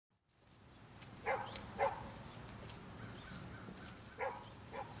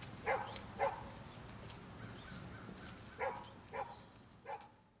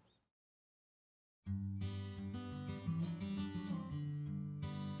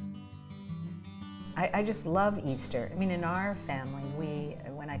I just love Easter. I mean, in our family,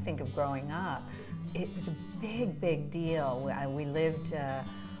 when I think of growing up, it was a big deal. We lived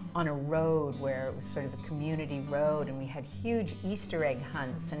on a road where it was sort of a community road, and we had huge Easter egg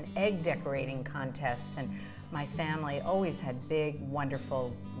hunts and egg decorating contests, and my family always had big,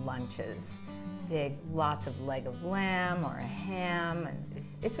 wonderful lunches. Lots of leg of lamb or a ham, and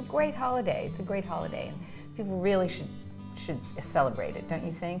it's a great holiday. It's a great holiday, and people really should celebrate it, don't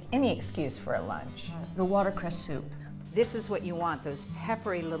you think? Any excuse for a lunch. The watercress soup. This is what you want, those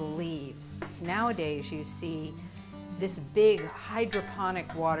peppery little leaves. Nowadays you see this big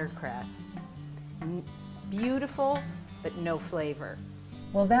hydroponic watercress. Beautiful, but no flavor.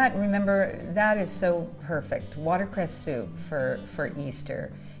 Well, remember, that is so perfect. Watercress soup for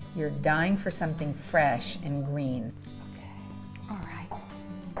Easter. You're dying for something fresh and green. Okay, all right.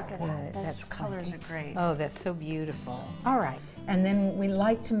 Look at that. Those colors are great. Oh, that's so beautiful. All right. And then we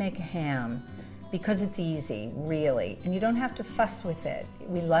like to make a ham because it's easy, really, and you don't have to fuss with it.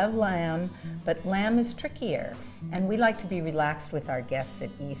 We love lamb, but lamb is trickier. And we like to be relaxed with our guests at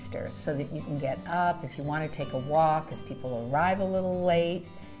Easter so that you can get up if you want to take a walk, if people arrive a little late.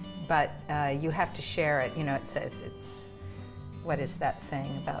 But you have to share it. You know, it says what is that thing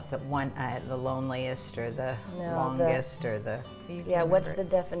about the loneliest or the longest or the... Yeah, what's the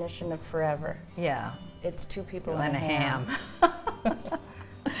definition of forever? Yeah. It's two people and a ham.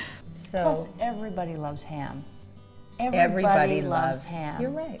 So, plus, everybody loves ham. Everybody loves ham.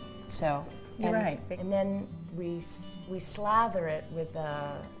 You're right. So, you're right. And then we slather it with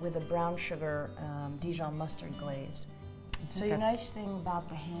a brown sugar Dijon mustard glaze. So the nice thing about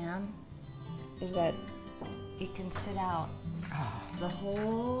the ham is that it can sit out the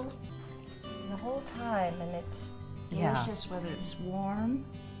whole time, and it's delicious whether it's warm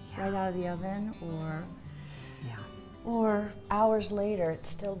right out of the oven or hours later. It's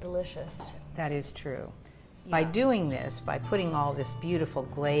still delicious. That is true. By doing this, by putting all this beautiful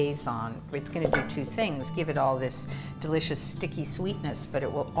glaze on, it's going to do two things. Give it all this delicious sticky sweetness, but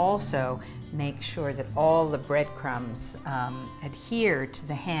it will also make sure that all the breadcrumbs adhere to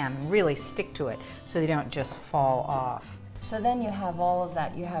the ham and really stick to it so they don't just fall off. So then you have all of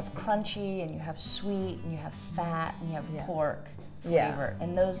that. You have crunchy, and you have sweet, and you have fat, and you have pork flavor.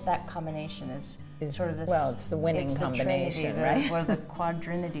 And that combination is sort of this... Well, it's the winning combination, right? Or the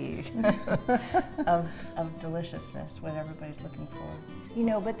quadrinity of deliciousness, what everybody's looking for. You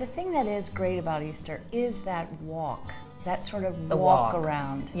know, but the thing that is great about Easter is that walk, that sort of walk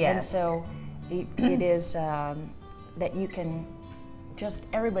around. Yes. And so it is that you can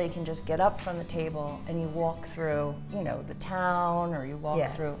everybody can just get up from the table and you walk through, you know, the town, or you walk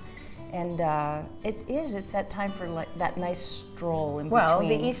through. And it's that time for like that nice stroll in between. Well,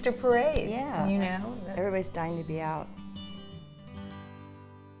 the Easter parade. Yeah. You know? Everybody's dying to be out.